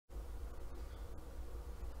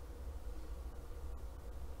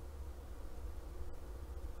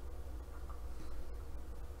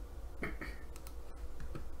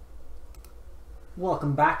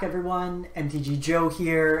Welcome back everyone, MTG Joe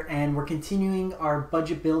here, and we're continuing our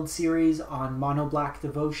budget build series on Mono Black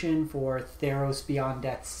Devotion for Theros Beyond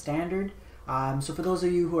Death Standard. So for those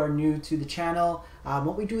of you who are new to the channel,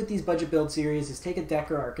 what we do with these budget build series is take a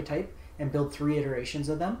deck or archetype and build 3 iterations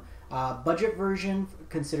of them. Budget version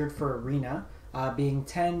considered for Arena, being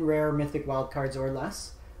 10 rare mythic wildcards or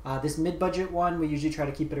less. This mid-budget one, we usually try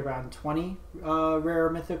to keep it around 20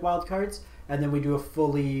 rare mythic wildcards, and then we do a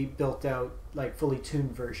fully built out, like fully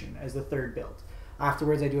tuned version as the third build.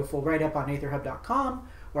 Afterwards, I do a full write-up on aetherhub.com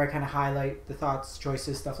where I kind of highlight the thoughts,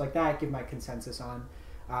 choices, stuff like that, give my consensus on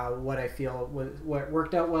what I feel what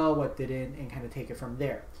worked out well, what didn't, and kind of take it from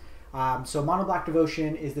there. So Mono Black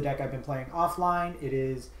Devotion is the deck I've been playing offline. It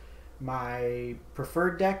is my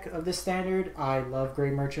preferred deck of this standard. I love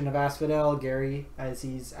Grey Merchant of Asphodel, Gary, as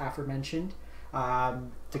he's aforementioned.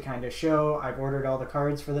 To kind of show, I've ordered all the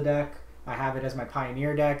cards for the deck. I have it as my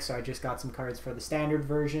Pioneer deck, so I just got some cards for the standard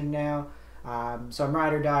version now. So I'm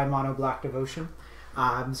Ride or Die Mono Black Devotion.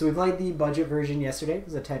 So we played the budget version yesterday. It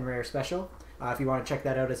was a 10 rare special. If you want to check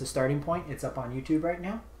that out as a starting point, it's up on YouTube right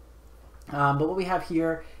now. But what we have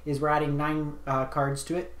here is we're adding 9 cards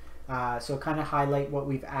to it. So kind of highlight what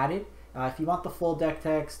we've added. If you want the full deck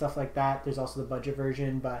text, stuff like that, there's also the budget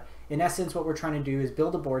version. But in essence, what we're trying to do is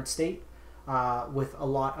build a board state with a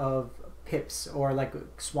lot of pips or like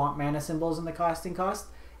swamp mana symbols in the casting cost.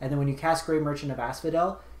 And then when you cast Grey Merchant of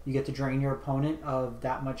Asphodel, you get to drain your opponent of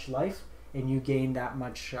that much life, and you gain that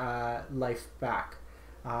much life back.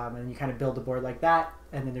 And you kind of build a board like that,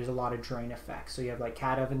 and then there's a lot of drain effects. So you have like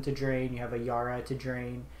Cat Oven to drain, you have Ayara to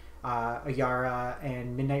drain. Ayara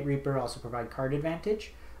and Midnight Reaper also provide card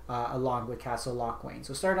advantage, along with Castle Locthwain.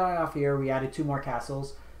 So starting off here, we added 2 more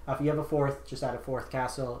castles. If you have a 4th, just add a 4th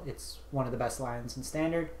castle. It's one of the best lands in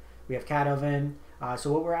Standard. We have Cat Oven.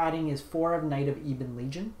 So what we're adding is 4 of Knight of Ebon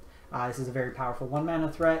Legion. This is a very powerful 1 mana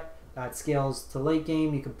threat. It scales to late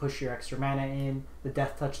game. You can push your extra mana in. The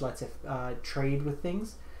Death Touch lets it trade with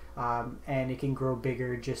things. And it can grow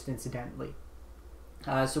bigger just incidentally.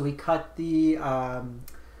 So we cut the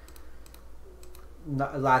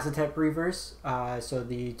Lazotep Reavers. So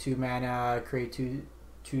the 2 mana create two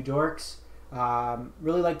dorks.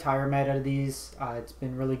 Really like Tymaret out of these. It's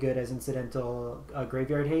been really good as incidental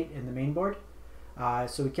graveyard hate in the main board.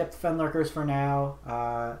 So we kept Fenlurkers for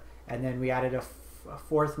now, and then we added a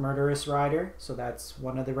 4th Murderous Rider, so that's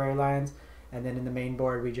one of the rare lands. And then in the main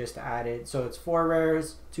board we just added, so it's 4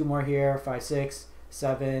 rares, 2 more here, 5, 6,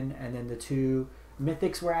 7, and then the 2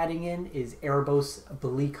 mythics we're adding in is Erebos,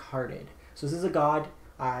 Bleak-Hearted. So this is a god.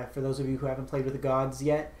 For those of you who haven't played with the gods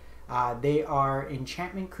yet, they are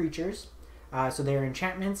enchantment creatures. So they're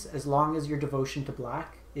enchantments as long as your devotion to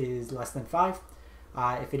black is less than 5.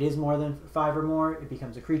 If it is more than 5 or more, it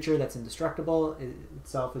becomes a creature that's indestructible. It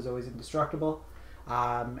itself is always indestructible.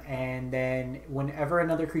 And then whenever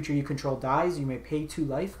another creature you control dies, you may pay 2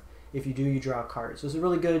 life. If you do, you draw a card. So it's a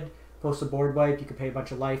really good post-a-board wipe. You can pay a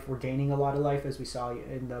bunch of life. We're gaining a lot of life as we saw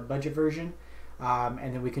in the budget version.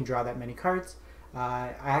 And then we can draw that many cards.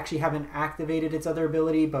 I actually haven't activated its other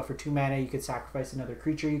ability, but for 2 mana you could sacrifice another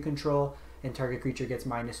creature you control, and target creature gets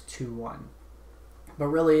 -2/1. But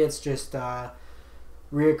really it's just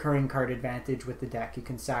reoccurring card advantage with the deck. You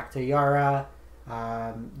can sack to Ayara,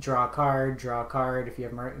 draw a card if you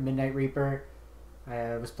have Midnight Reaper.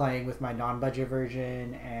 I was playing with my non-budget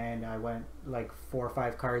version and I went like 4 or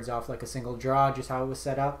 5 cards off like a single draw, just how it was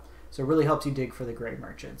set up. So it really helps you dig for the Grey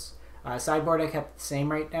Merchants. Sideboard I kept the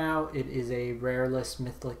same right now. It is a rareless,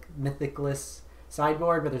 mythicless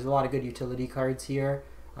sideboard, but there's a lot of good utility cards here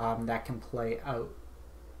that can play out.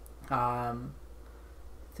 I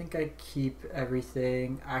think I keep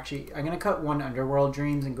everything. Actually, I'm going to cut 1 Underworld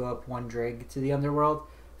Dreams and go up 1 Dreg to the Underworld.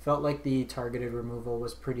 Felt like the targeted removal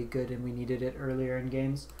was pretty good and we needed it earlier in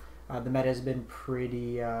games. The meta has been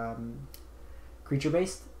pretty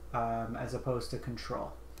creature-based as opposed to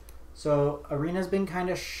control. So Arena's been kind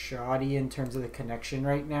of shoddy in terms of the connection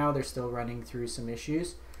right now. They're still running through some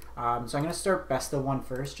issues. So I'm going to start best of 1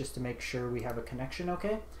 first just to make sure we have a connection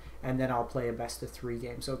okay. And then I'll play a best of 3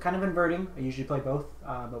 game. So kind of inverting. I usually play both,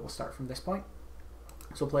 but we'll start from this point.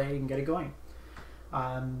 So play and get it going.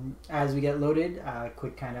 As we get loaded,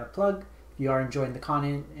 quick kind of plug. If you are enjoying the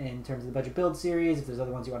content in terms of the budget build series, if there's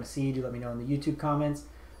other ones you want to see, do let me know in the YouTube comments.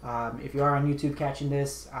 If you are on YouTube catching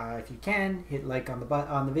this, if you can, hit like on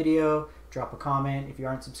the video, drop a comment. If you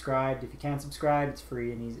aren't subscribed, if you can subscribe, it's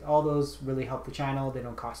free and easy. All those really help the channel. They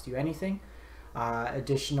don't cost you anything.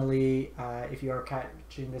 Additionally, if you are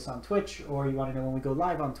catching this on Twitch or you want to know when we go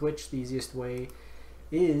live on Twitch, the easiest way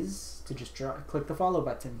is to just click the follow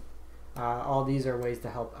button. All these are ways to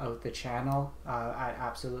help out the channel at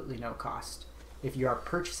absolutely no cost. if you are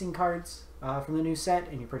purchasing cards from the new set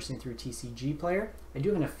and you're purchasing through TCG Player, I do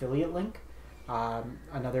have an affiliate link.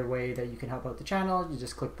 Another way that you can help out the channel, you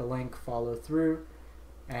just click the link, follow through,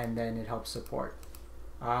 and then it helps support.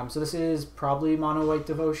 So this is probably Mono White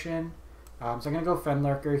Devotion. So I'm going to go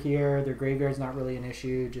Fenlurker here. Their graveyard's not really an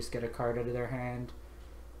issue, just get a card out of their hand.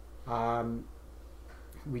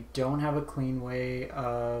 We don't have a clean way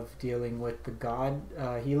of dealing with the God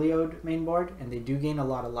Heliod main board, and they do gain a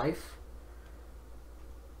lot of life.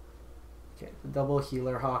 Okay, the double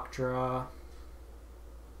Healer Hawk draw.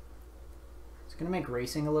 It's going to make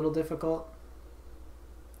racing a little difficult.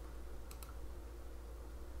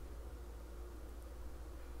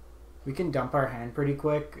 We can dump our hand pretty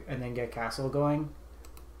quick and then get Castle going.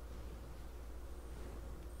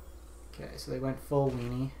 Okay, so they went full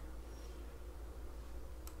weenie.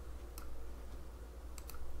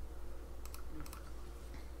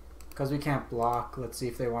 Because we can't block, let's see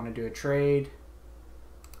if they want to do a trade.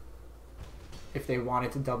 If they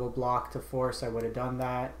wanted to double block to force, I would have done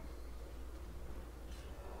that.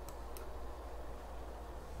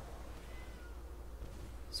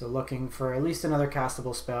 So looking for at least another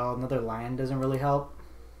castable spell. Another land doesn't really help.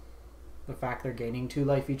 The fact they're gaining 2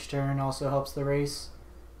 life each turn also helps the race.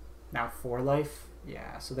 Now 4 life.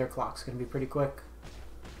 Yeah, so their clock's going to be pretty quick.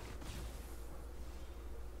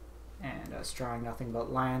 And us drawing nothing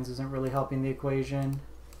but lands isn't really helping the equation.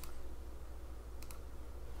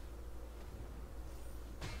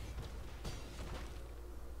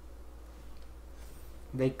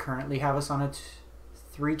 They currently have us on a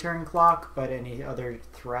 3-turn clock, but any other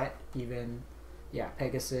threat, even, yeah,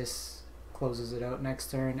 Pegasus closes it out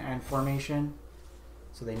next turn, and Formation.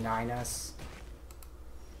 So they 9 us.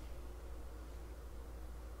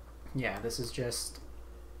 Yeah, this is just,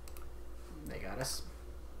 they got us.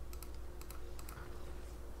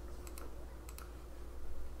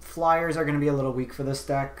 Flyers are going to be a little weak for this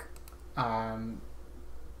deck.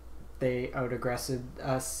 They out-aggressed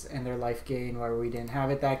us in their life gain where we didn't have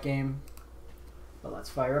it that game. But let's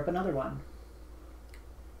fire up another one.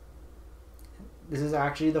 This is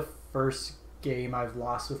actually the first game I've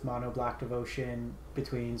lost with Mono Black Devotion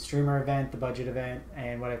between streamer event, the budget event,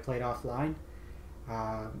 and what I played offline.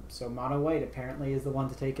 So Mono White apparently is the one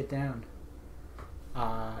to take it down.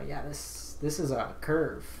 Yeah, this is a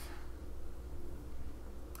curve.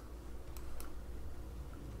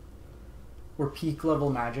 We're peak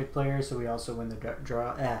level Magic players, so we also win the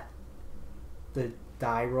the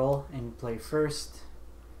die roll and play first.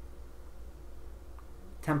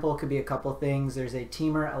 Temple could be a couple things. There's a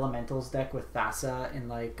Temur Elementals deck with Thassa and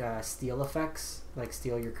like steal effects, like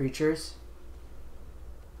steal your creatures.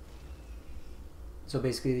 So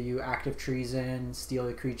basically you active Treason, steal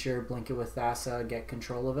a creature, blink it with Thassa, get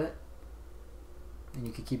control of it. And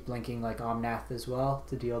you could keep blinking like Omnath as well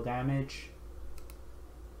to deal damage.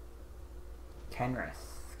 Kenrith.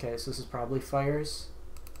 Okay, so this is probably fires.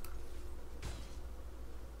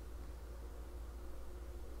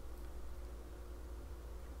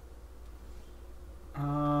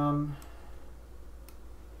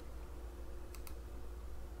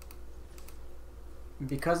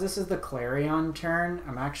 Because this is the Clarion turn,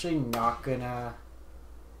 I'm actually not gonna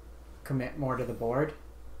commit more to the board.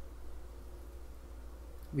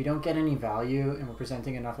 We don't get any value and we're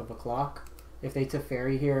presenting enough of a clock. If they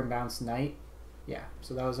Teferi here and bounce Knight, yeah,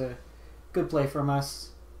 so that was a good play from us.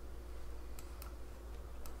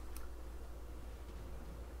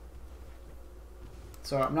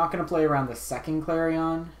 So I'm not going to play around the second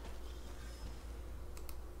Clarion.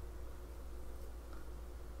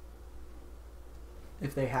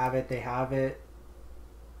 If they have it, they have it.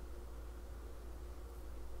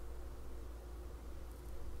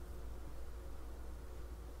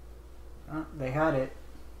 They had it.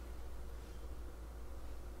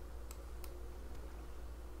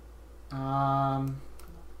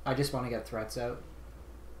 I just want to get threats out.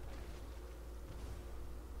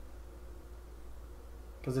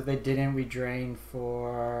 Because if they didn't, we drain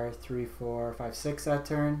for 3, 4, 5, 6 that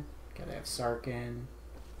turn. Okay, they have Sarkin.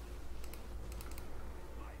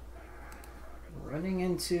 Running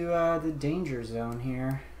into the danger zone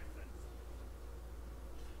here.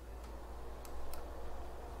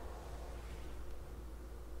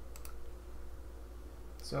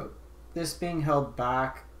 So this being held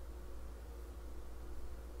back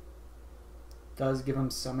does give them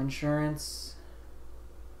some insurance.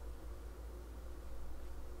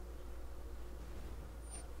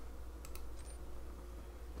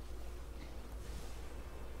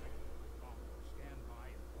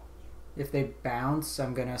 If they bounce,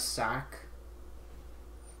 I'm gonna sack.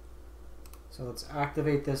 So let's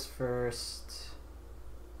activate this first.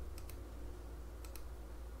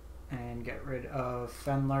 and get rid of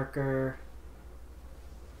Fenlurker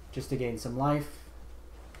just to gain some life.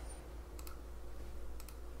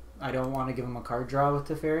 I don't want to give him a card draw with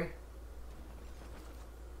Teferi.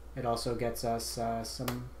 It also gets us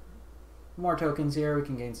some more tokens here. We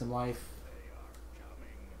can gain some life.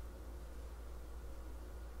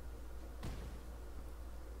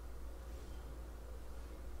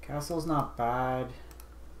 Castle's not bad.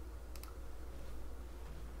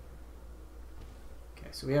 Okay,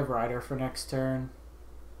 so we have Rider for next turn.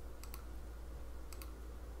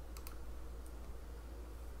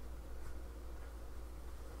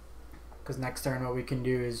 Because next turn what we can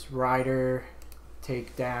do is Rider,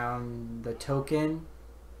 take down the token.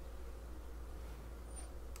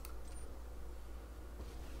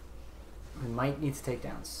 We might need to take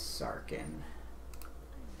down Sarkin.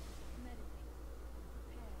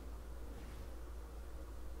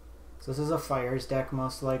 So this is a fires deck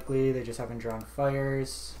most likely. They just haven't drawn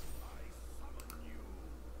fires.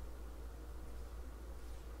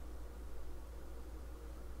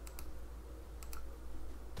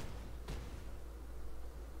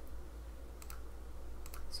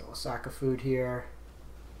 So we'll sack a food here.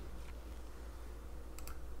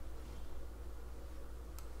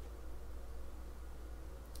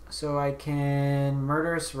 So I can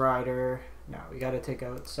Murderous Rider. No, we gotta take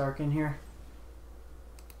out Sarkin here.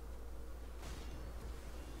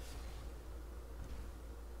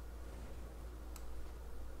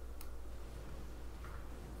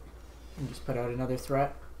 And just put out another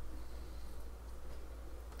threat.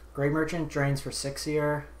 Grey Merchant drains for 6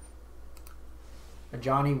 here. A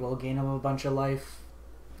Johnny will gain him a bunch of life.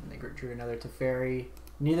 And they drew another Teferi.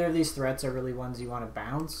 Neither of these threats are really ones you want to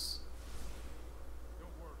bounce.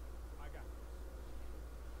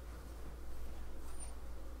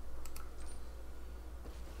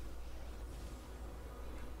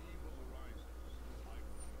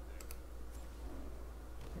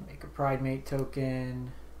 Make a Pride Mate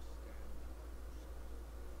token.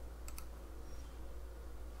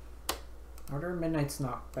 Order of Midnight's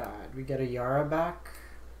not bad. We get a Ayara back.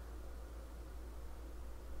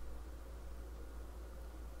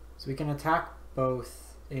 So we can attack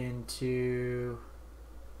both into...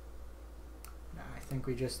 Nah, I think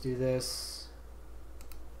we just do this.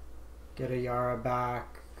 Get a Ayara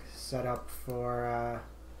back. Set up for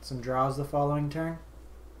some draws the following turn.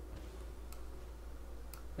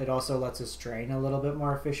 It also lets us drain a little bit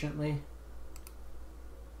more efficiently.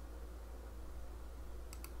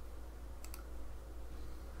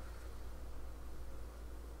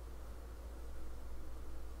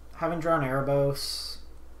 Haven't drawn Erebos.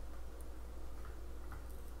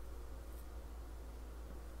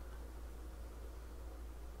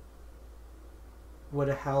 Would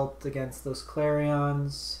have helped against those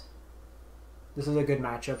Clarions. This is a good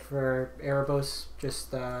matchup for Erebos,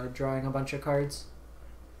 just drawing a bunch of cards.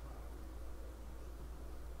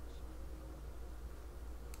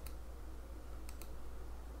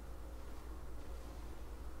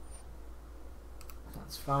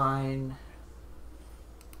 That's fine.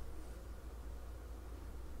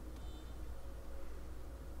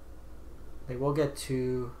 They will get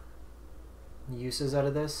 2 uses out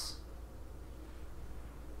of this.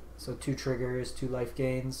 So 2 triggers, 2 life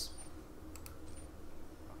gains.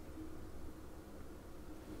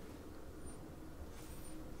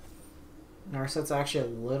 Narset's actually a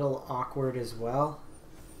little awkward as well.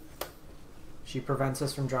 She prevents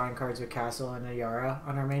us from drawing cards with Castle and Ayara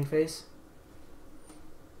on our main face.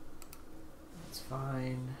 That's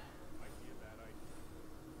fine.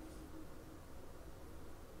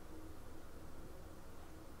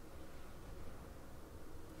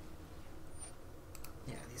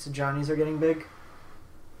 So Johnnies are getting big.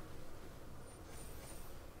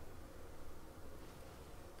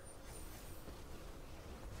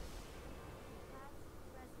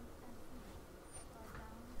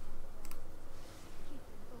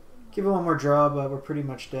 Give it one more draw, but we're pretty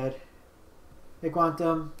much dead. Hey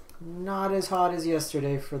Quantum, not as hot as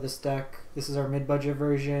yesterday for this deck. This is our mid-budget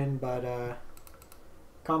version, but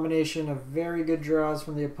combination of very good draws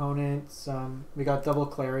from the opponents. We got double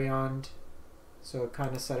Clarioned. So it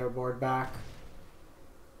kind of set our board back.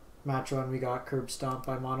 Match 1 we got Curb Stomp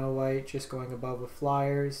by Mono White, just going above with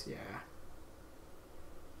Flyers. Yeah.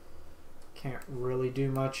 Can't really do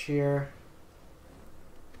much here.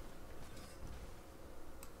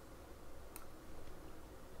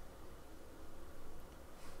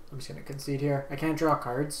 I'm just going to concede here. I can't draw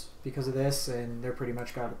cards because of this, and they're pretty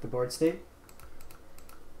much got at the board state.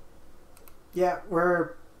 Yeah,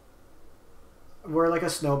 we're like a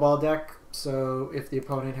snowball deck. So if the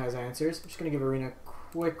opponent has answers, I'm just going to give Arena a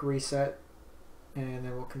quick reset and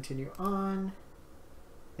then we'll continue on.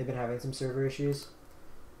 They've been having some server issues.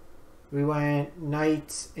 We went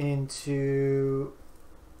Knight into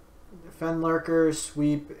Fenlurker,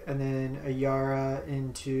 sweep, and then Ayara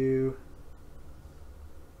into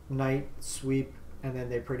Knight, sweep, and then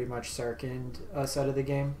they pretty much Sarkined us out of the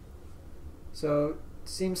game. So,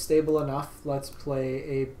 seems stable enough. Let's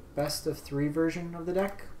play a best of 3 version of the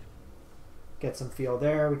deck. Get some feel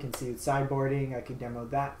there. We can see it sideboarding. I can demo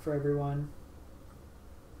that for everyone.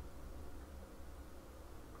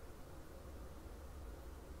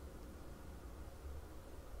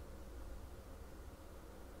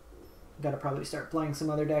 Gotta probably start playing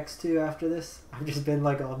some other decks too after this. I've just been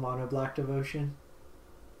like all mono black devotion.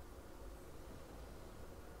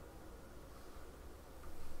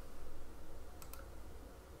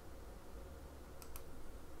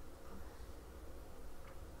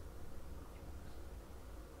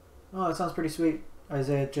 Oh, that sounds pretty sweet. Is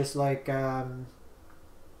it just like Thassa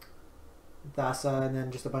and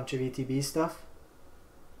then just a bunch of ETB stuff?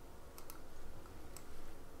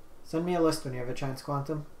 Send me a list when you have a chance,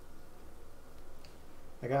 Quantum.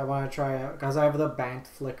 Like I want to try out, because I have the banked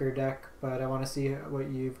Flicker deck, but I want to see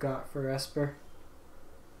what you've got for Esper.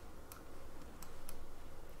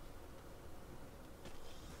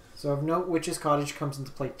 So of note, Witch's Cottage comes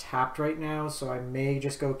into play tapped right now, so I may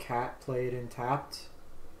just go Cat, play it in tapped.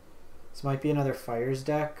 This might be another Fires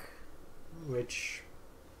deck, which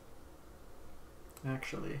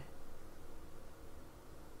actually...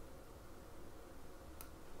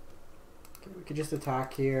 Okay, we could just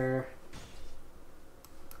attack here.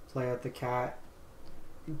 Play out the Cat.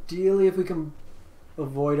 Ideally, if we can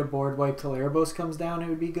avoid a board wipe till Erebos comes down, it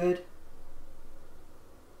would be good.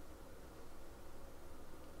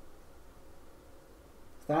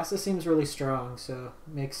 Thassa seems really strong, so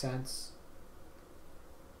makes sense.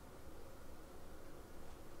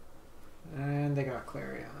 And they got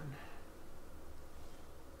Clarion.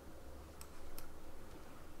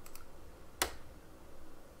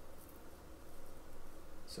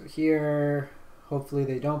 So here... Hopefully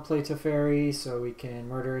they don't play Teferi, so we can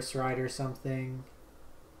Murderous Rider something.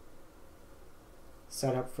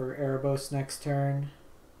 Set up for Erebos next turn.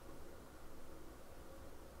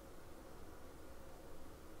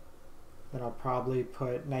 Then I'll probably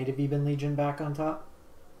put Knight of Ebon Legion back on top.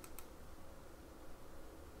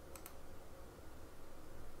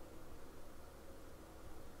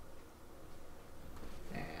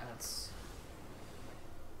 Yeah,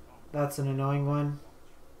 that's an annoying one.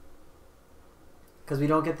 Because we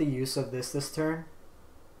don't get the use of this turn.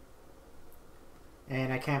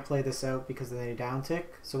 And I can't play this out because they down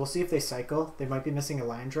tick. So we'll see if they cycle. They might be missing a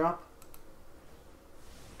land drop.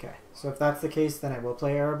 Okay, so if that's the case, then I will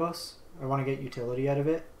play Erebos. I want to get utility out of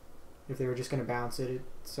it. If they were just going to bounce it, it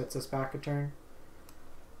sets us back a turn.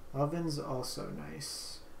 Oven's also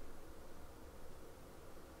nice.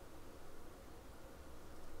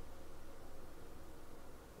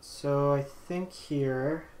 So I think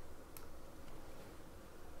here...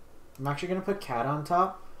 I'm actually going to put Cat on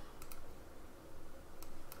top.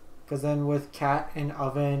 Because then with Cat and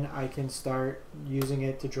Oven, I can start using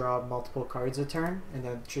it to draw multiple cards a turn. And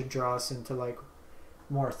that should draw us into like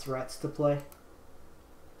more threats to play.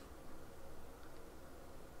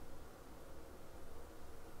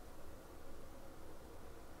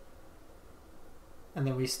 And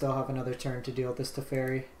then we still have another turn to deal with this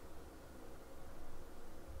Teferi.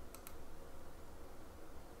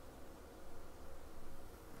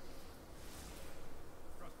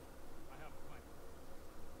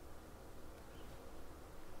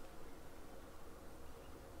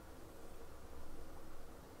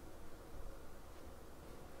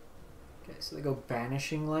 So they go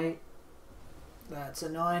Banishing Light. That's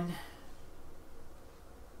annoying.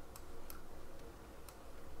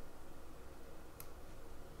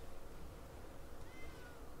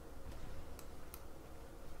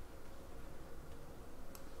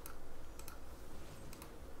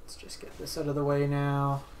 Let's just get this out of the way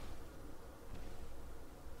now.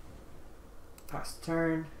 Pass the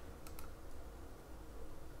turn.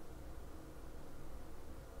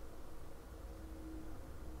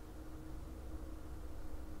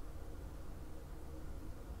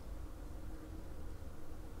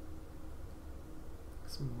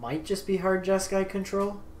 Might just be hard Jeskai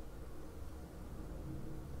control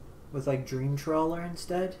with like Dream Trawler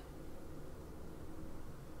instead.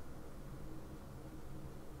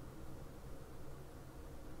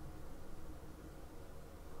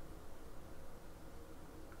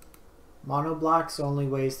 Mono black's only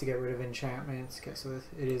ways to get rid of enchantments. Okay, so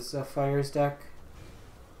it is a Fires deck.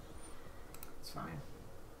 It's fine.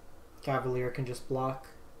 Cavalier can just block.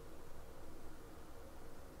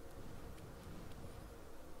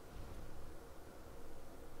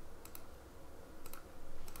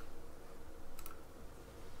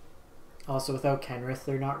 Also, without Kenrith,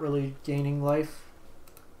 they're not really gaining life.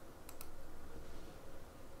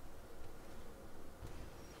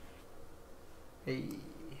 Hey.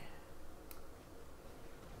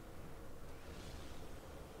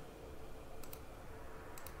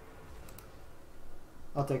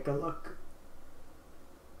 I'll take a look.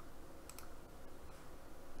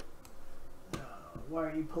 Why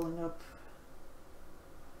are you pulling up?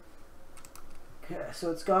 Okay,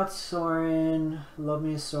 so it's got Sorin, Love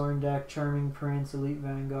Me a Sorin deck, Charming Prince, Elite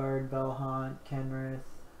Vanguard, Belhaunt, Kenrith.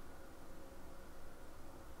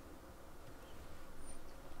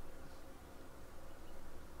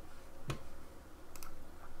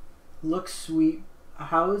 Looks sweet.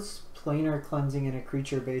 How is planar cleansing in a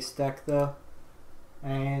creature-based deck though?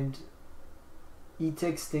 And Eat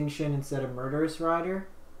Extinction instead of Murderous Rider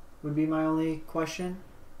would be my only question.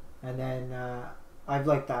 And then I've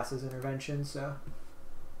liked Thassa's Intervention, so.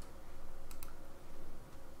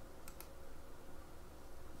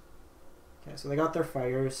 Okay, so they got their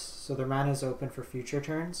fires, so their mana is open for future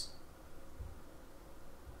turns.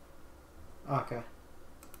 Okay.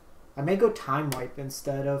 I may go Time Wipe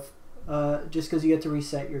instead of, just because you get to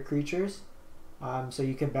reset your creatures. So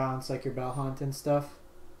you can bounce like your Belhaunt and stuff.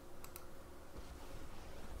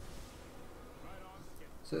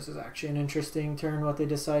 So this is actually an interesting turn, what they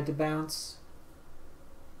decide to bounce.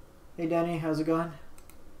 Hey Denny, how's it going?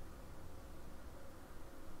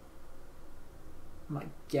 My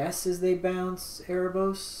guess is they bounce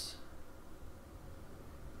Erebos.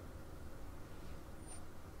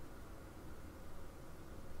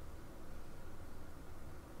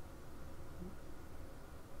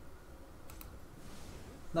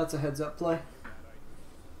 That's a heads up play.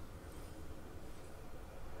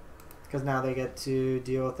 Because now they get to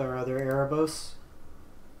deal with our other Erebos.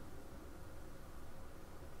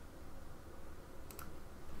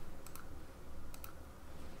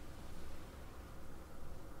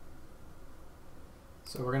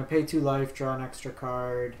 So we're going to pay 2 life, draw an extra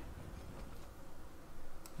card,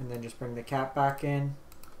 and then just bring the cat back in.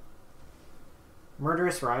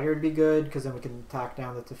 Murderous Rider would be good, because then we can tack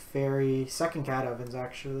down the Teferi. Second Cat Oven's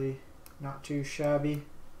actually not too shabby.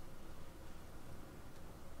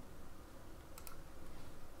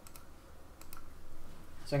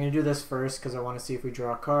 So I'm going to do this first, because I want to see if we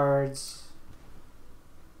draw cards.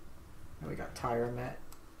 And we got Tymaret.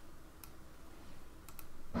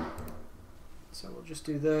 So we'll just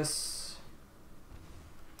do this.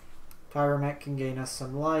 Tymaret can gain us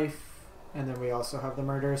some life, and then we also have the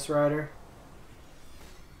Murderous Rider.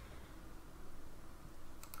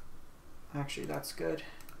 Actually, that's good.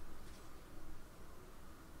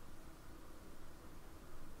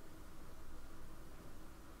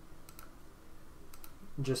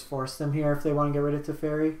 Just force them here if they want to get rid of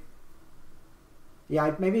Teferi. Yeah,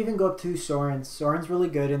 I'd maybe even go up 2 Sorins. Sorin's really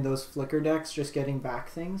good in those flicker decks, just getting back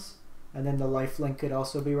things. And then the lifelink could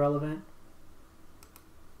also be relevant.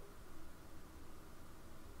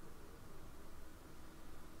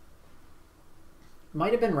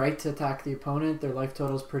 Might have been right to attack the opponent. Their life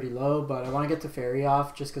total's pretty low, but I want to get Teferi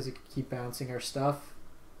off just because it could keep bouncing our stuff.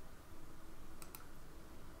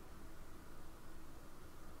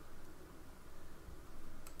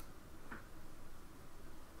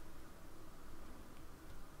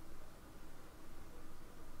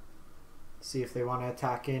 See if they want to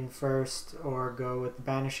attack in first or go with the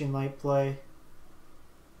Banishing Light play.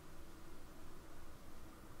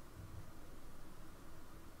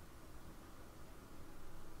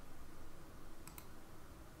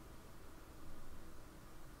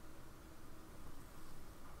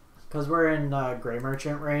 Because we're in Grey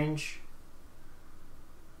Merchant range,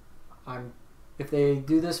 if they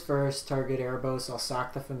do this first, target Erebos, I'll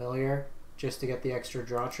sack the Familiar just to get the extra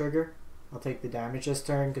draw trigger. I'll take the damage this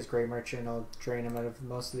turn because Grey Merchant will drain him out of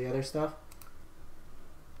most of the other stuff.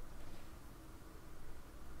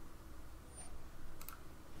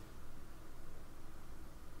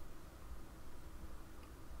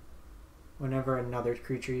 Whenever another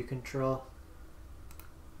creature you control.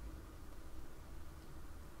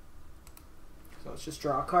 So let's just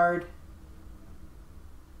draw a card.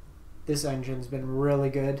 This engine's been really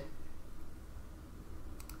good.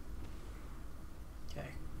 Okay.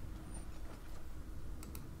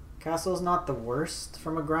 Castle's not the worst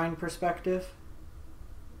from a grind perspective.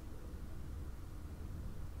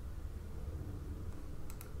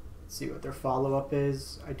 Let's see what their follow-up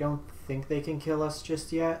is. I don't think they can kill us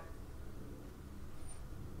just yet.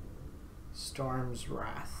 Storm's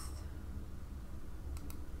Wrath.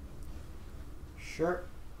 Sure.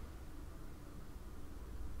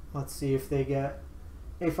 Let's see if they get...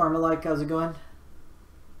 Hey Farmalike, how's it going?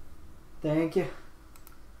 Thank you.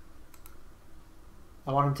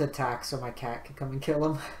 I want him to attack so my cat can come and kill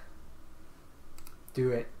him. Do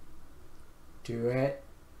it. Do it.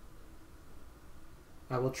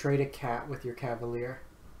 I will trade a cat with your cavalier.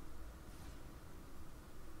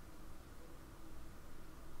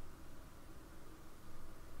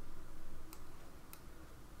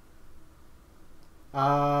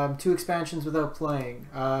 Two expansions without playing.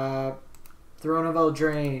 Throne of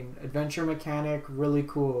Eldraine, Adventure Mechanic, really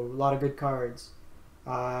cool. A lot of good cards.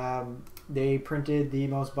 They printed the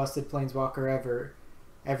most busted Planeswalker ever.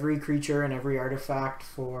 Every creature and every artifact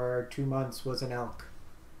for 2 months was an elk.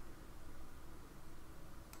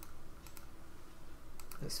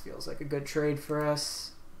 This feels like a good trade for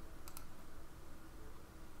us.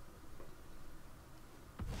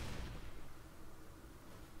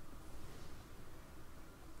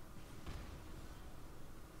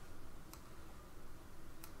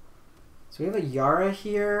 So we have a Ayara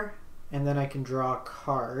here, and then I can draw a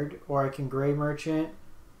card, or I can Grey Merchant.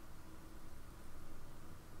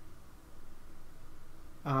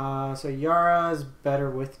 So Ayara is better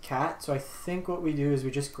with cat, so I think what we do is we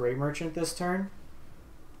just Grey Merchant this turn.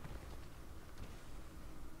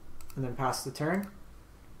 And then pass the turn.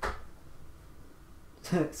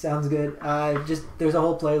 Sounds good. There's a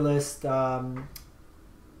whole playlist.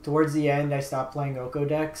 Towards the end, I stopped playing Oko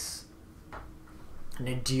decks.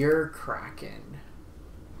 Nadir Kraken.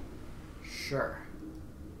 Sure.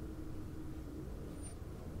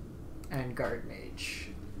 And Guard Mage.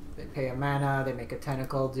 They pay a mana, they make a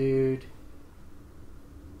tentacle dude.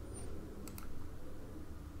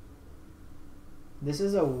 This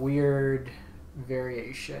is a weird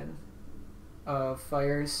variation of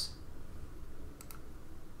fires.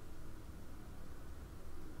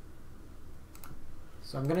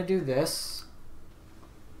 So I'm gonna do this.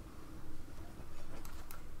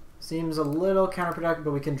 Seems a little counterproductive,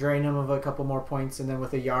 but we can drain him of a couple more points, and then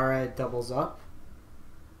with Ayara it doubles up.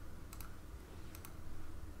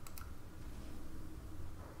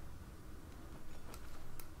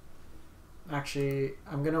 Actually,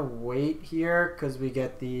 I'm gonna wait here because we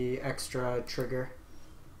get the extra trigger.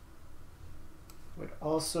 Would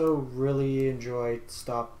also really enjoy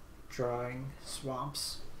stop drawing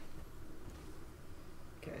swamps.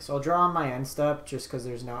 Okay, so I'll draw on my end step just because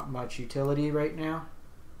there's not much utility right now.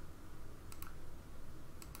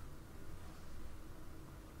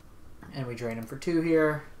 And we drain him for 2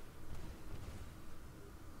 here.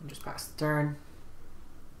 And just pass the turn.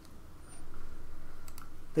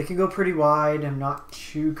 They can go pretty wide. I'm not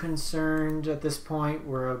too concerned at this point.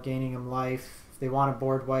 We're gaining him life. If they want a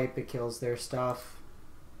board wipe, it kills their stuff.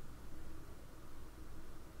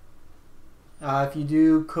 If you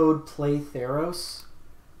do code play Theros,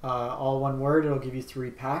 all one word, it'll give you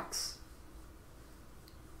 3 packs.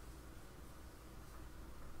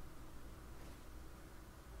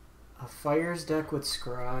 A Fires deck with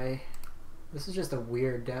Scry. This is just a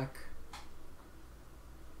weird deck.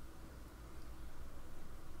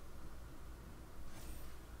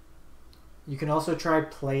 You can also try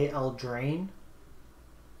Play Eldraine.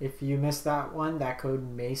 If you miss that one, that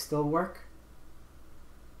code may still work.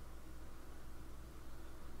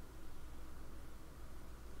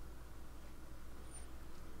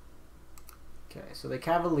 Okay, so the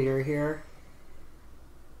Cavalier here.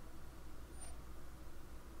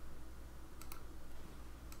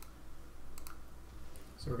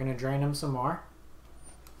 So we're going to drain him some more.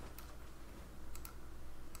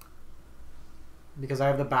 Because I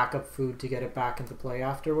have the backup food to get it back into play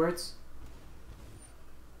afterwards.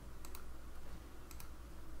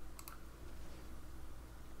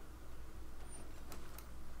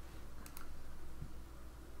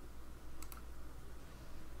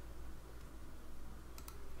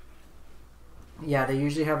 Yeah, they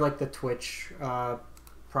usually have like the Twitch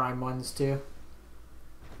Prime ones too.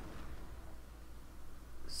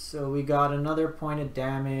 So we got another point of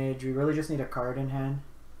damage. We really just need a card in hand.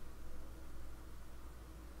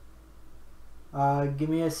 Give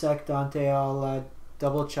me a sec, Dante. I'll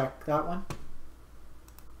double check that one.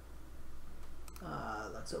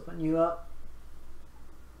 Let's open you up.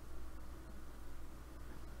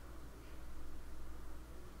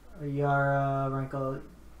 Ayara, Rankle.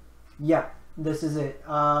 Yeah, this is it.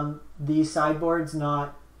 The sideboard's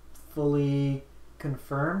not fully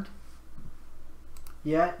confirmed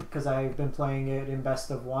yet because I've been playing it in best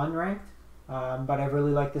of 1 ranked, but I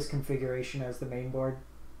really like this configuration as the main board.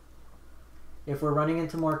 If we're running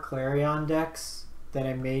into more Clarion decks, then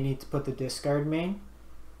I may need to put the discard main,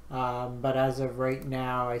 but as of right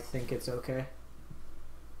now I think it's okay.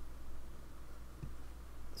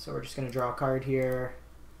 So we're just going to draw a card here.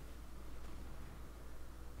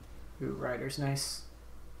 Ooh, Rider's nice.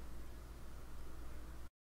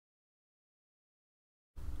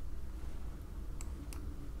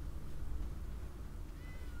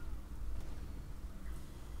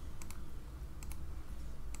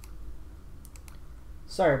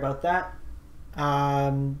 Sorry about that.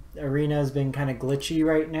 Arena has been kind of glitchy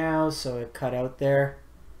right now, so it cut out there.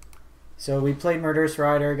 So we played Murderous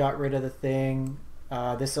Rider, got rid of the thing.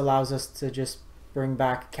 This allows us to just bring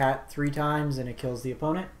back a cat 3 times and it kills the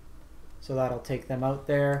opponent. So that'll take them out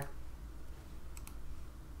there.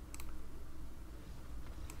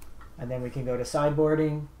 And then we can go to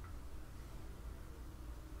sideboarding.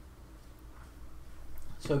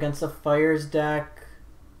 So against the Fires deck,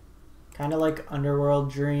 kind of like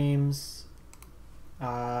Underworld Dreams,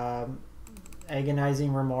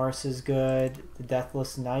 Agonizing Remorse is good, the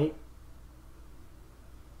Deathless Knight.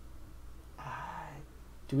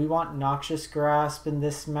 Do we want Noxious Grasp in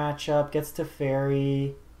this matchup? Gets to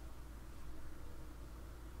Fairy.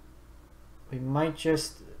 We might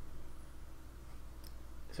just...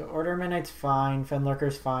 So Order Midnight's fine,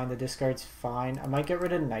 Fenlurker's fine, the discard's fine. I might get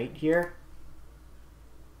rid of Knight here.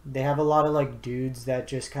 They have a lot of like dudes that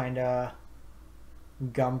just kind of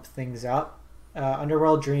gump things up.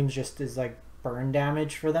 Underworld Dreams just is like burn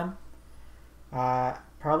damage for them.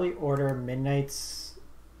 Probably Order Midnight's...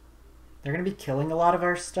 They're going to be killing a lot of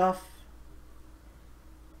our stuff.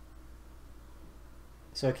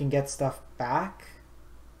 So it can get stuff back.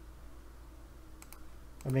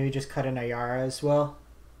 Or maybe just cut an Ayara as well.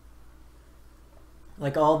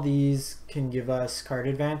 Like all these can give us card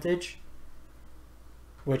advantage,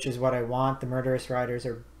 which is what I want. The Murderous Riders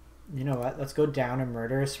are... You know what? Let's go down a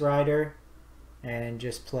Murderous Rider and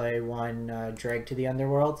just play one Drag to the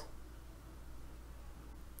Underworld.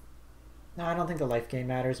 No, I don't think the life gain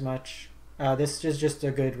matters much. This is just a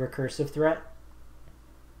good recursive threat.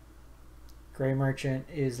 Grey Merchant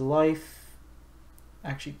is life.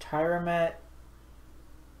 Actually, Tymaret.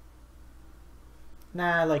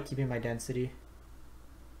 Nah, I like keeping my density.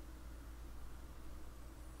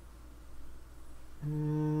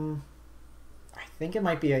 I think it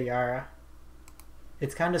might be Ayara.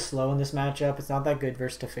 It's kind of slow in this matchup. It's not that good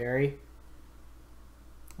versus Teferi.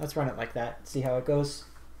 Let's run it like that. See how it goes.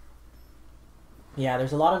 Yeah,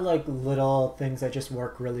 there's a lot of like little things that just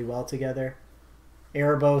work really well together.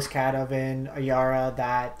 Erebos, Cat Oven, Ayara,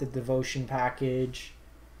 the Devotion package.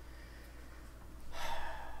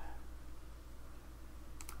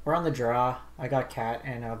 We're on the draw. I got Cat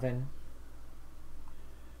and Oven.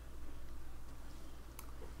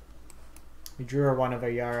 We drew one of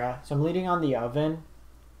Ayara. So I'm leading on the Oven.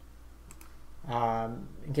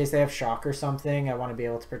 In case they have Shock or something, I want to be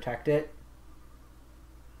able to protect it.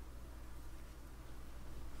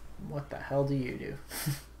 What the hell do you do?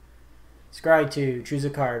 Scry 2. Choose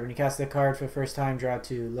a card. When you cast the card for the first time, draw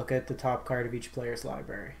 2. Look at the top card of each player's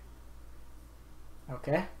library.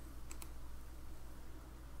 Okay.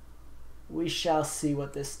 We shall see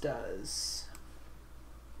what this does.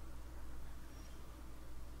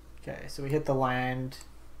 Okay, so we hit the land.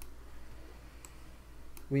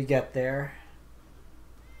 We get there.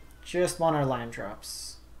 Just want our land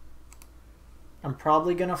drops. I'm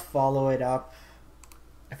probably going to follow it up.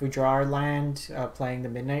 If we draw our land, playing the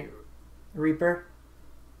Midnight Reaper.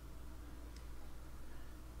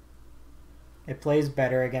 It plays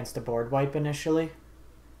better against a board wipe initially.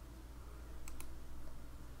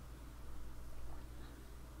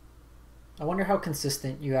 I wonder how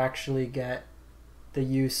consistent you actually get the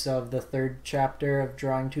use of the 3rd chapter of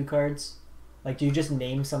drawing 2 cards. Like, do you just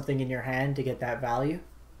name something in your hand to get that value?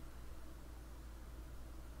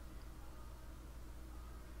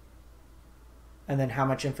 And then how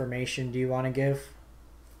much information do you want to give?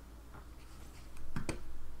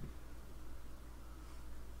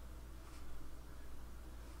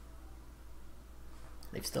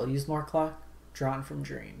 They've still used more clock? Drawn from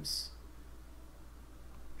Dreams.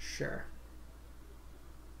 Sure.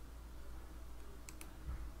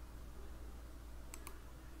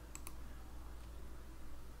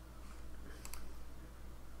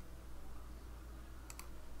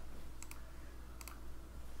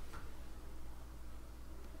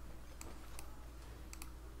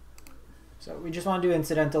 So we just want to do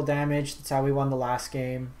incidental damage. That's how we won the last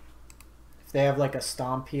game. If they have like a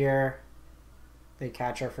stomp here, they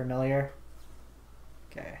catch our familiar.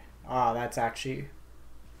 Okay. Ah, that's actually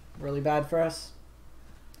really bad for us.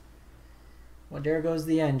 Well, there goes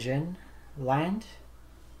the engine. Land.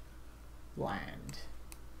 Land.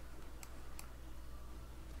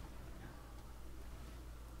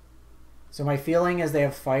 So my feeling is they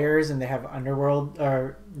have fires and they have Underworld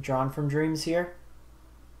or Drawn from Dreams here.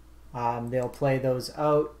 They'll play those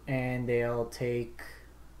out and they'll take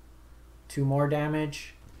 2 more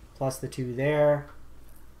damage plus the 2 there.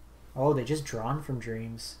 Oh, they just Drawn from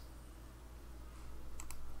Dreams.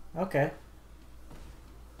 Okay.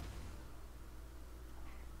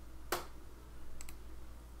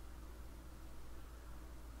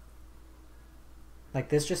 Like,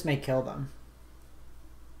 this just may kill them.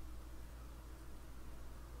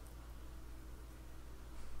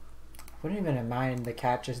 Wouldn't even mind the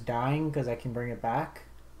cat just dying because I can bring it back.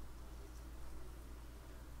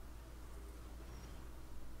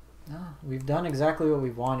 No, we've done exactly what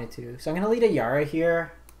we wanted to. So I'm going to lead Ayara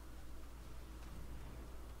here.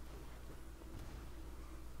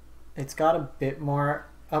 It's got a bit more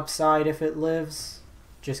upside if it lives,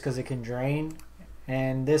 just because it can drain.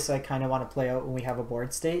 And this I kind of want to play out when we have a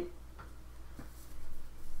board state.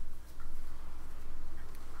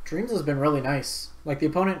 Dreams has been really nice. Like, the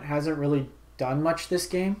opponent hasn't really done much this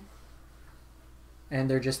game. And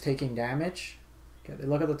they're just taking damage. Okay, they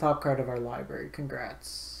look at the top card of our library.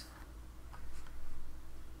 Congrats.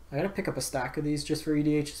 I gotta pick up a stack of these just for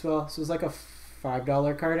EDH as well. So it was like a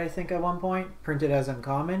 $5 card, I think, at one point. Printed as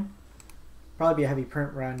uncommon. Probably be a heavy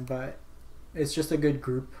print run, but it's just a good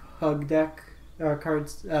group hug deck.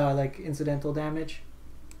 Cards, like incidental damage.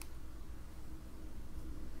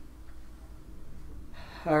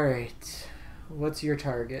 Alright, what's your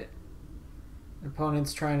target?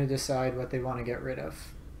 Opponent's trying to decide what they want to get rid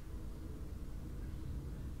of.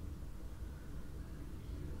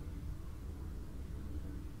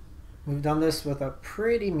 We've done this with a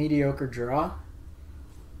pretty mediocre draw.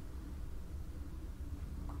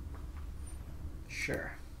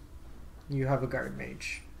 Sure. You have a guard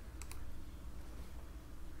mage.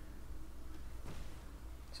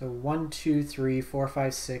 So 1, 2, 3, 4,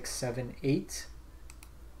 5, 6, 7, 8.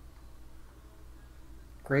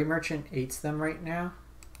 Grey Merchant 8s them right now.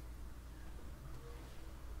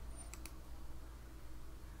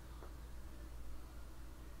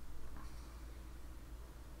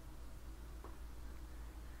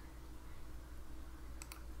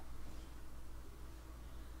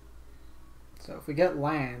 So if we get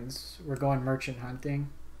lands, we're going merchant hunting.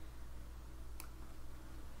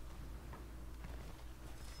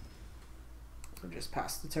 So just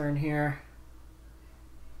pass the turn here.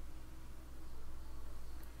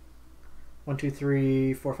 1, 2,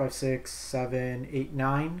 3, 4, 5, 6, 7, 8,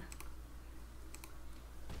 9.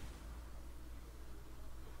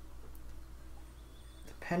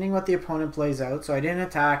 Depending what the opponent plays out. So I didn't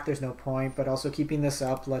attack, there's no point, but also keeping this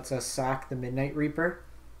up lets us sack the Midnight Reaper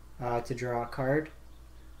to draw a card.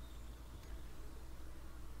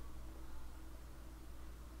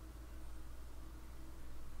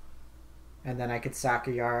 And then I could sack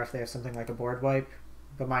a Ayara if they have something like a board wipe.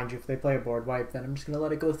 But mind you, if they play a board wipe, then I'm just going to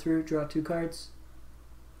let it go through, draw 2 cards.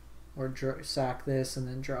 Or sack this and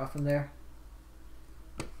then draw from there.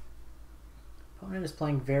 Opponent is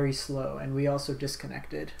playing very slow, and we also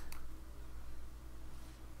disconnected.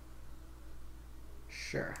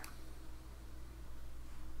 Sure.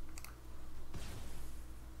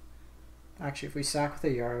 Actually, if we sack with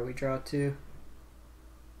a Ayara, we draw 2.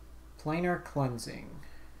 Planar Cleansing.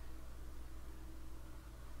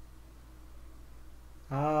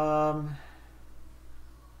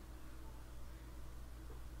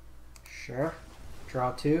 Sure.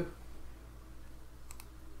 Draw 2.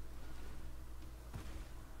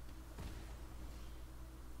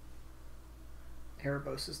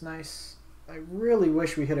 Erebos is nice. I really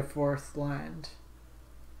wish we hit a 4th land.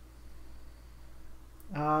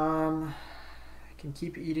 I can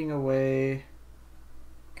keep eating away.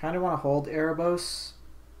 Kind of want to hold Erebos.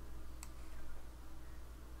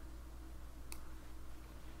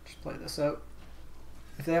 Just play this out.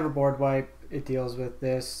 If they have a board wipe, it deals with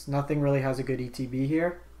this. Nothing really has a good ETB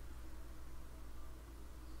here.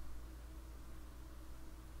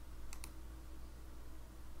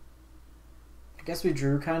 I guess we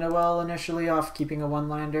drew kind of well initially off keeping a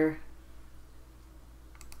 1-lander.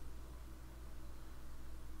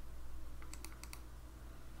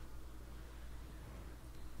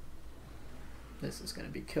 This is going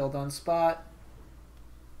to be killed on spot.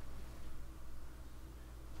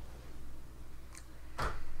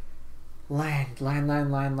 Land.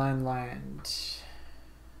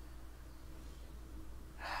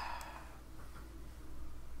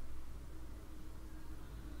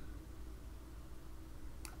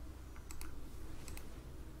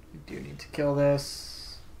 We do need to kill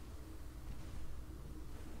this.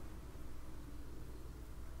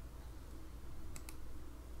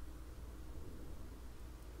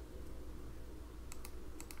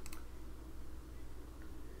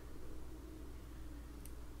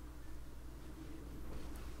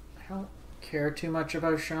 I don't care too much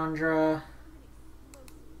about Chandra.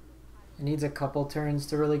 It needs a couple turns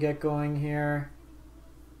to really get going here.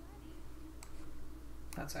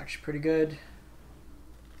 That's actually pretty good.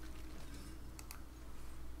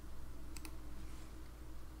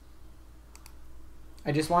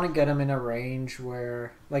 I just want to get him in a range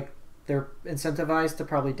where, like, they're incentivized to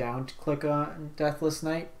probably down to click on Deathless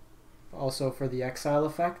Knight, also for the exile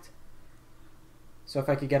effect. So if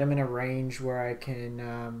I could get them in a range where I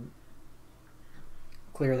can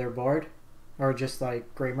clear their board, or just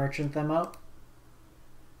like Grey Merchant them out.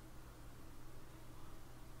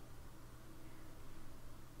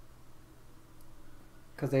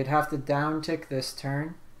 Because they'd have to down tick this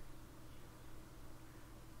turn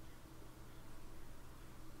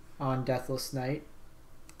on Deathless Knight.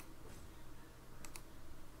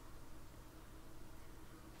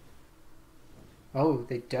 Oh,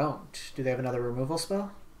 they don't. Do they have another removal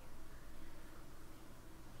spell?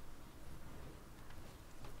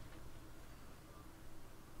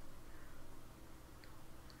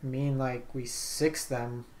 I mean, like, we 6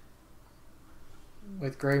 them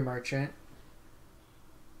with Grey Merchant.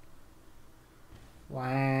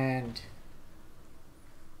 Land.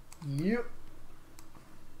 Yep.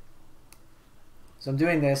 So I'm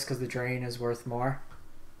doing this because the drain is worth more.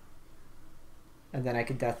 And then I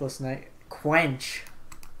could Deathless Knight. Quench.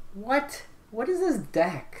 What? What is this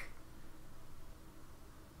deck?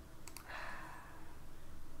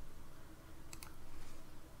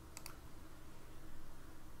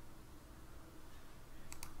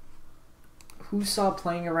 Who saw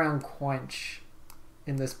playing around Quench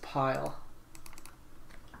in this pile?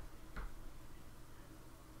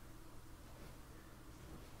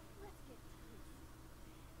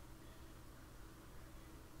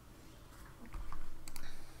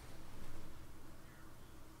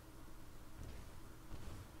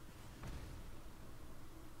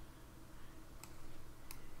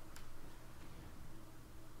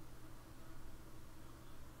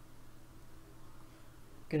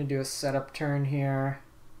 Gonna do a setup turn here.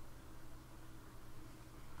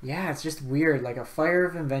 Yeah, it's just weird. Like a Fire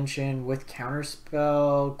of Invention with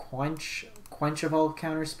counterspell, quench of all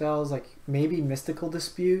counterspells, like maybe Mystical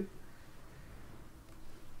Dispute.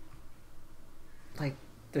 Like,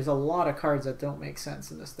 there's a lot of cards that don't make sense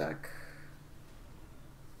in this deck.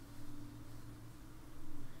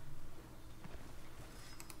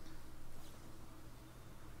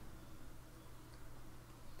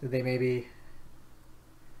 Did they maybe...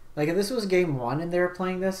 Like, if this was game 1 and they were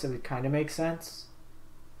playing this, it would kind of make sense.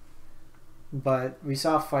 But we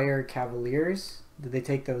saw Fire Cavaliers. Did they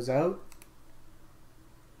take those out?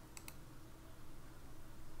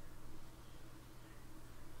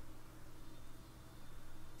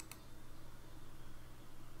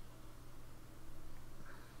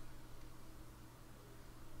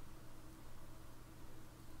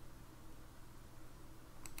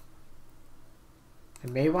 I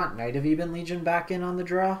may want Knight of Ebon Legion back in on the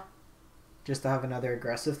draw, just to have another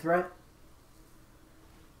aggressive threat.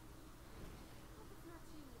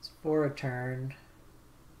 It's for a turn.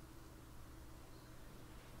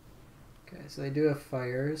 Okay, so they do have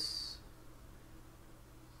fires.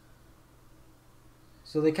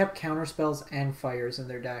 So they kept counterspells and fires in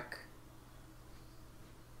their deck.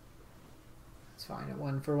 It's fine at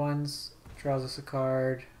 1-for-1s. Draws us a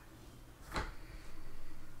card.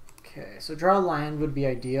 Okay, so draw land would be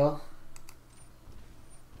ideal.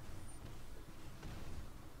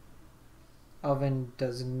 Oven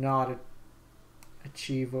does not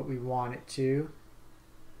achieve what we want it to.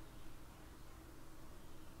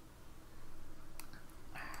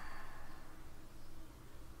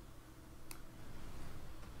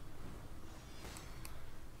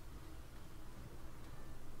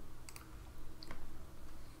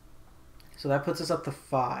 So that puts us up to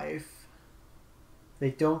 5. They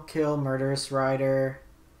don't kill Murderous Rider.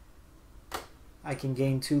 I can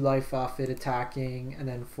gain 2 life off it attacking, and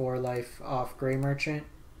then 4 life off Grey Merchant,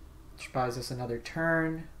 which buys us another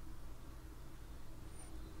turn.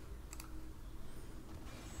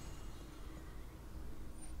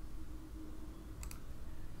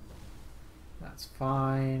 That's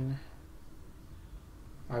fine.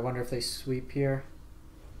 I wonder if they sweep here.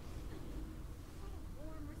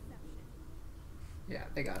 Yeah,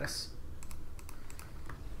 they got us.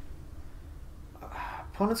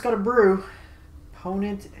 Opponent's got a brew.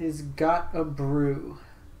 Opponent has got a brew.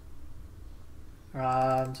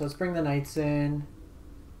 So let's bring the knights in.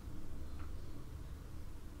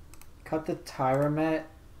 Cut the Tymaret.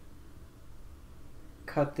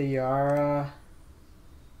 Cut the Ayara.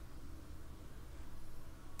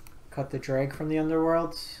 Cut the drag from the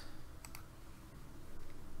Underworld.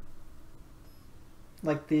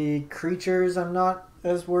 Like the creatures I'm not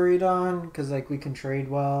as worried on, because like we can trade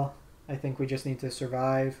well. I think we just need to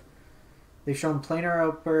survive. They've shown Planar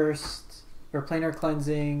Outburst, or Planar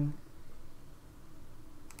Cleansing.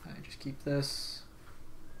 I just keep this.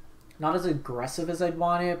 Not as aggressive as I'd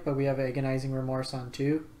want it, but we have Agonizing Remorse on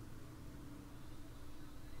 2.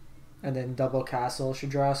 And then double castle should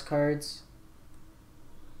draw us cards.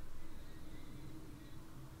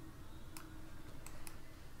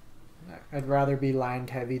 I'd rather be land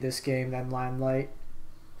heavy this game than land light.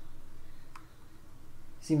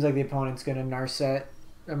 Seems like the opponent's going to Narset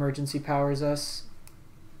emergency powers us.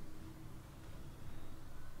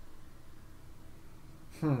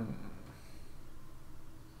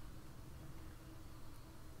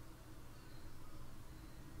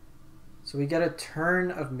 So we get a turn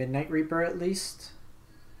of Midnight Reaper at least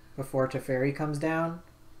before Teferi comes down.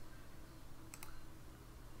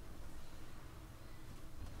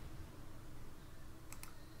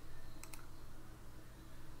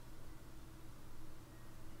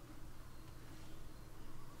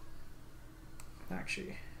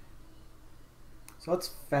 Actually, so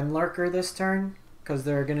let's Fenlurker this turn because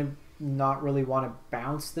they're gonna not really want to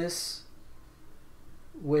bounce this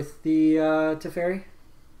with the Teferi.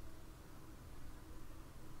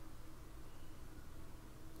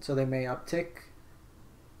 So they may uptick.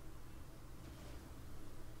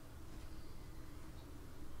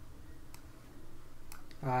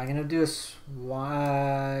 I'm gonna do a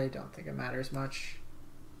I don't think it matters much.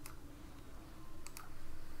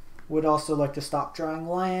 Would also like to stop drawing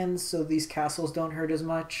lands so these castles don't hurt as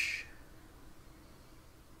much.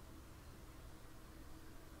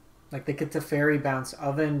 Like they could Teferi bounce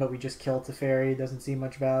Oven, but we just kill Teferi. Doesn't see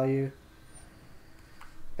much value.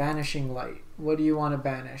 Banishing Light. What do you want to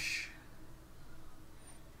banish?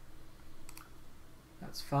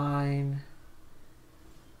 That's fine.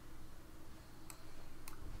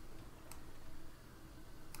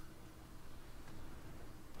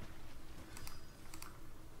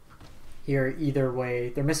 Here, either way,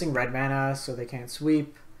 they're missing red mana, so they can't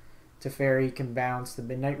sweep. Teferi can bounce the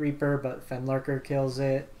Midnight Reaper, but Fenlurker kills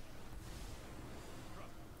it.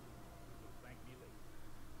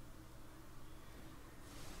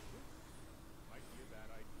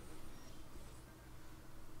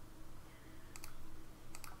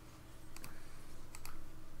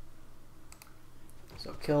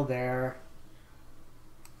 So kill there.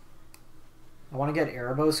 I want to get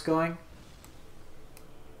Erebos going,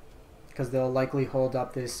 because they'll likely hold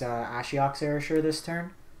up this Ashiok Erasure this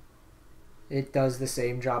turn. It does the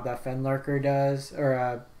same job that Fenlurker does,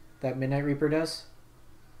 or that Midnight Reaper does.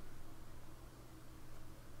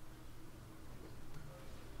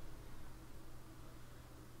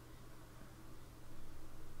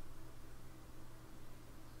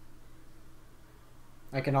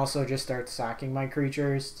 I can also just start sacking my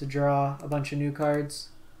creatures to draw a bunch of new cards.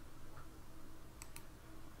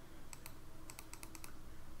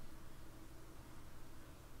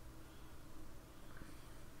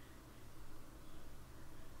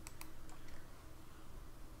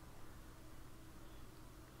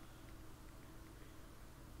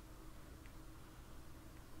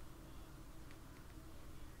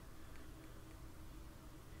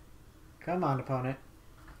 Come on, opponent.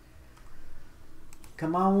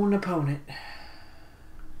 Come on, opponent.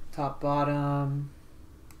 Top, bottom.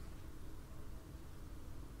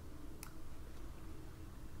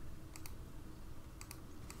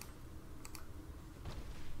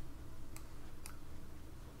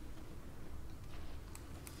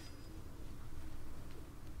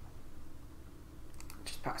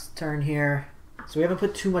 Just pass the turn here. So we haven't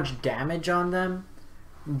put too much damage on them,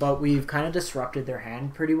 but we've kind of disrupted their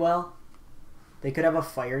hand pretty well. They could have a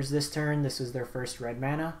Fires this turn. This is their first red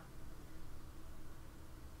mana.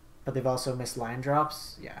 But they've also missed land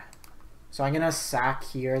drops. Yeah. So I'm going to sack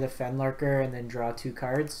here the Fenlurker and then draw 2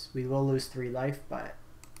 cards. We will lose 3 life, but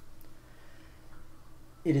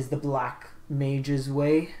it is the Black Mage's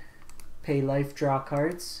way. Pay life, draw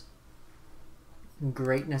cards.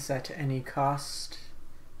 Greatness at any cost,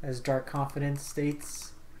 as Dark Confidence states.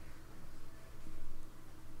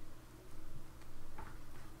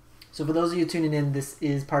 So for those of you tuning in, this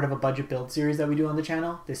is part of a budget build series that we do on the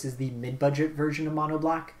channel. This is the mid-budget version of Mono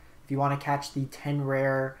Black. If you want to catch the 10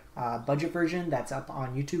 rare budget version, that's up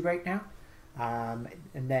on YouTube right now.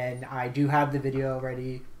 And then I do have the video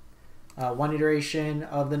already, one iteration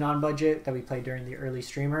of the non-budget that we played during the early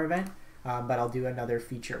streamer event, but I'll do another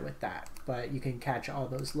feature with that. But you can catch all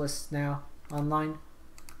those lists now online.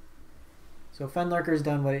 So Fenlurker's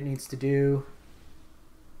done what it needs to do.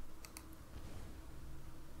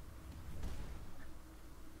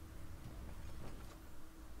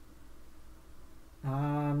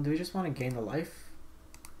 Do we just want to gain the life?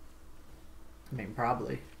 I mean,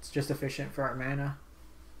 probably. It's just efficient for our mana.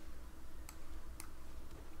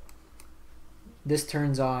 This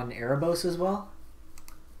turns on Erebos as well.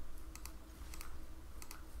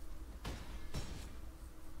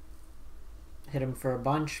 Hit him for a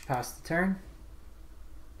bunch, pass the turn.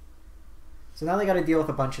 So now they got to deal with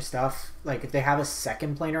a bunch of stuff. Like if they have a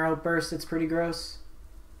second planar outburst, it's pretty gross.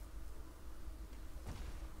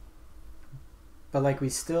 But like we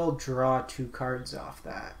still draw 2 cards off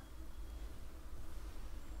that.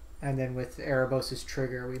 And then with Erebos'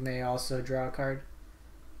 trigger, we may also draw a card.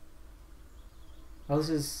 Well, this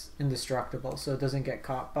is indestructible, so it doesn't get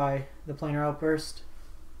caught by the planar outburst.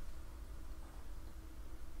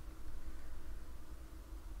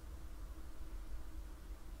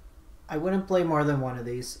 I wouldn't play more than one of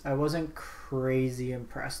these. I wasn't crazy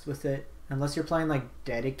impressed with it. Unless you're playing like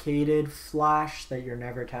dedicated flash that you're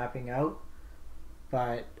never tapping out.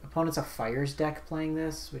 But opponent's a Fires deck playing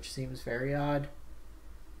this, which seems very odd.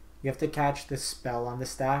 You have to catch the spell on the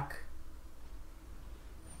stack.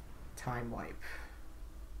 Time Wipe.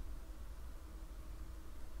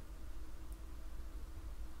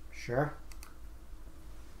 Sure.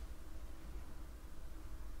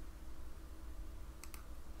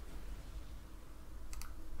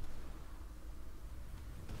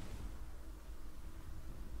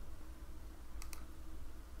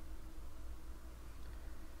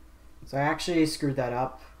 So I actually screwed that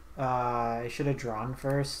up. I should have drawn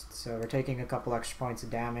first, so we're taking a couple extra points of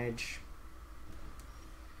damage.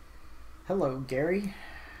 Hello, Gary.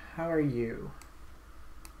 How are you?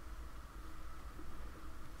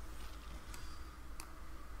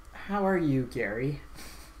 How are you, Gary?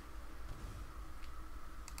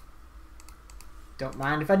 Don't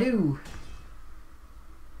mind if I do.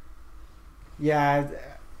 Yeah,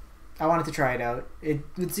 I wanted to try it out. It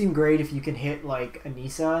would seem great if you can hit like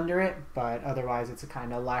Anissa under it, but otherwise it's a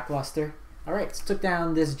kind of lackluster. Alright, so took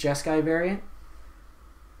down this Jeskai variant.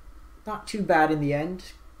 Not too bad in the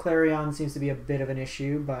end. Clarion seems to be a bit of an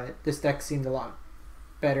issue, but this deck seemed a lot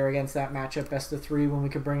better against that matchup best of 3 when we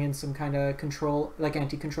could bring in some kind of control, like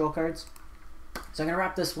anti-control cards. So I'm going to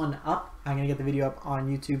wrap this one up. I'm going to get the video up on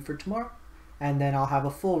YouTube for tomorrow, and then I'll have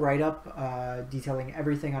a full write-up detailing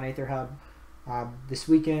everything on Aether Hub. This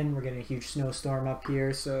weekend we're getting a huge snowstorm up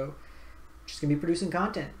here, so just gonna be producing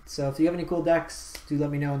content. So if you have any cool decks, do let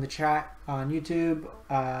me know in the chat on YouTube,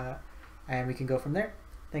 and we can go from there.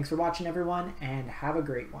 Thanks for watching, everyone, and have a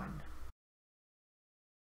great one.